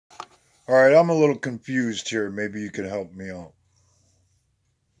All right, I'm a little confused here. Maybe you can help me out.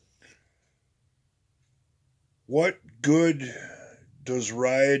 What good does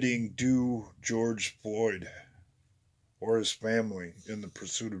rioting do George Floyd or his family in the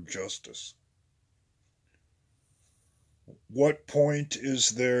pursuit of justice? What point is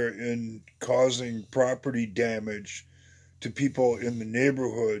there in causing property damage to people in the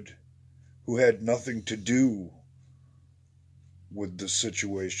neighborhood who had nothing to do with the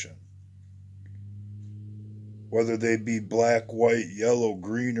situation? Whether they be black, white, yellow,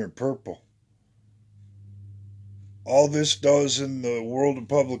 green, or purple. All this does in the world of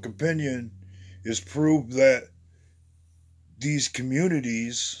public opinion is prove that these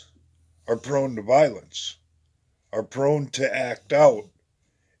communities are prone to violence, are prone to act out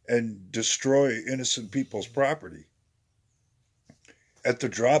and destroy innocent people's property at the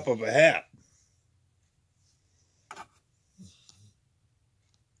drop of a hat.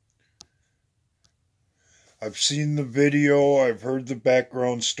 I've seen the video, I've heard the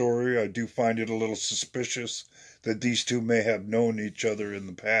background story. I do find it a little suspicious that these two may have known each other in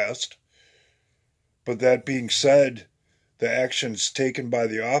the past. But that being said, the actions taken by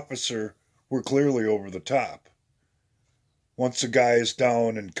the officer were clearly over the top. Once a guy is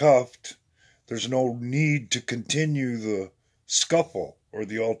down and cuffed, there's no need to continue the scuffle or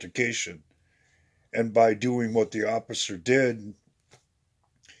the altercation. And by doing what the officer did,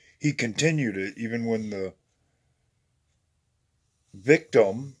 he continued it even when the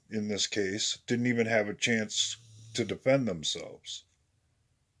victim, in this case, didn't even have a chance to defend themselves.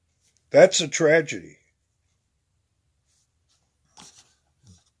 That's a tragedy.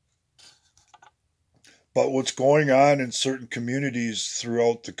 But what's going on in certain communities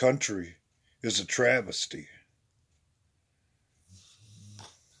throughout the country is a travesty.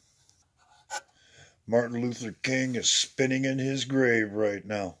 Martin Luther King is spinning in his grave right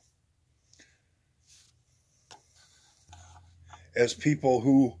now. As people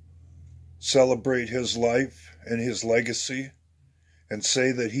who celebrate his life and his legacy and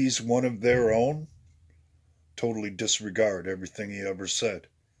say that he's one of their own, totally disregard everything he ever said,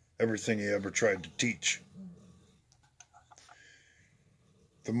 everything he ever tried to teach.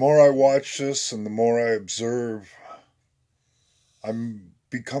 The more I watch this and the more I observe, I'm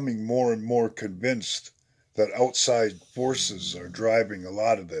becoming more and more convinced that outside forces are driving a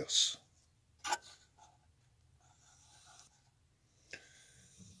lot of this.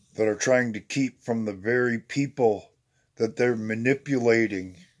 That are trying to keep from the very people that they're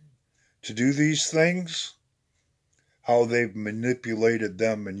manipulating to do these things, how they've manipulated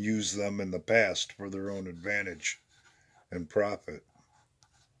them and used them in the past for their own advantage and profit.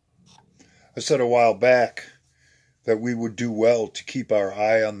 I said a while back that we would do well to keep our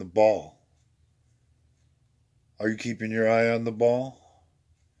eye on the ball. Are you keeping your eye on the ball?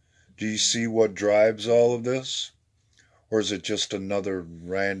 Do you see what drives all of this? Or is it just another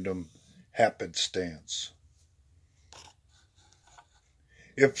random happenstance?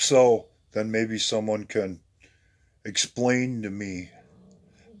 If so, then maybe someone can explain to me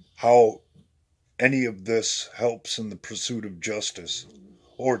how any of this helps in the pursuit of justice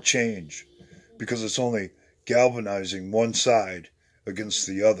or change, because it's only galvanizing one side against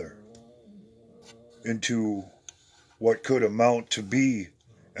the other into what could amount to be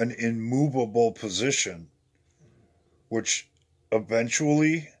an immovable position, which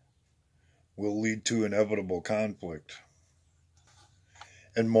eventually will lead to inevitable conflict.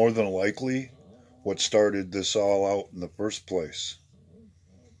 And more than likely, what started this all out in the first place: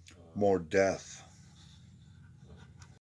 more death.